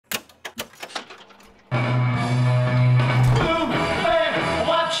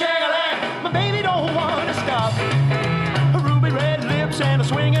and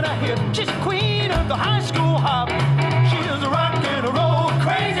a swing and a hip. She's the queen of the high school hop. She is a rock and roll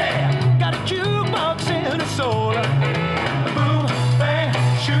crazy. Got a jukebox in her soul. Boom, bang,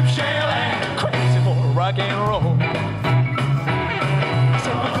 shoop, shell, crazy for rock and roll.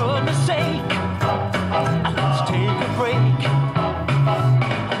 So for goodness sake, let's take a break.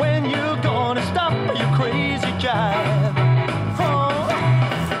 When you're gonna stop your crazy jive? Oh,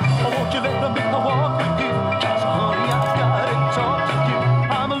 won't you let me walk with you? 'Cause honey, I gotta talk to you.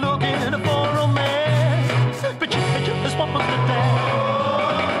 I'm looking for romance, but you just want to dance.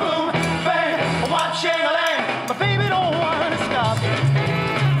 Boom, bang, whop, shang-a-lang. My baby don't wanna stop.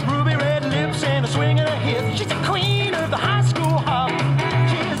 Ruby red lips and a swing of the hip. She's the queen of the high school hop.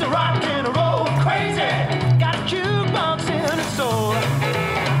 She's a rock and roll crazy. Got a jukebox in her soul.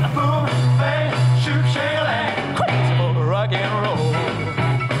 Boom, bang, shoot, shang-a-lang. Crazy for rock and roll.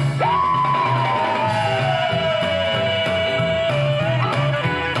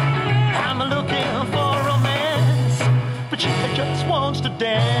 I'm looking for romance, but she just wants to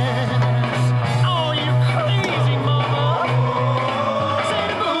dance. Oh, you crazy mama. Say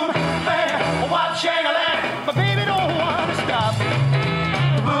the boom, bang, whop, shang-a-lang. My baby don't wanna stop.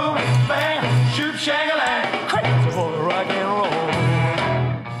 Boom, bang, shoot, shang-a-lang. Crazy for rock and roll.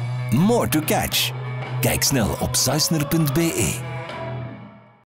 More to catch. Kijk snel op zeisner.be.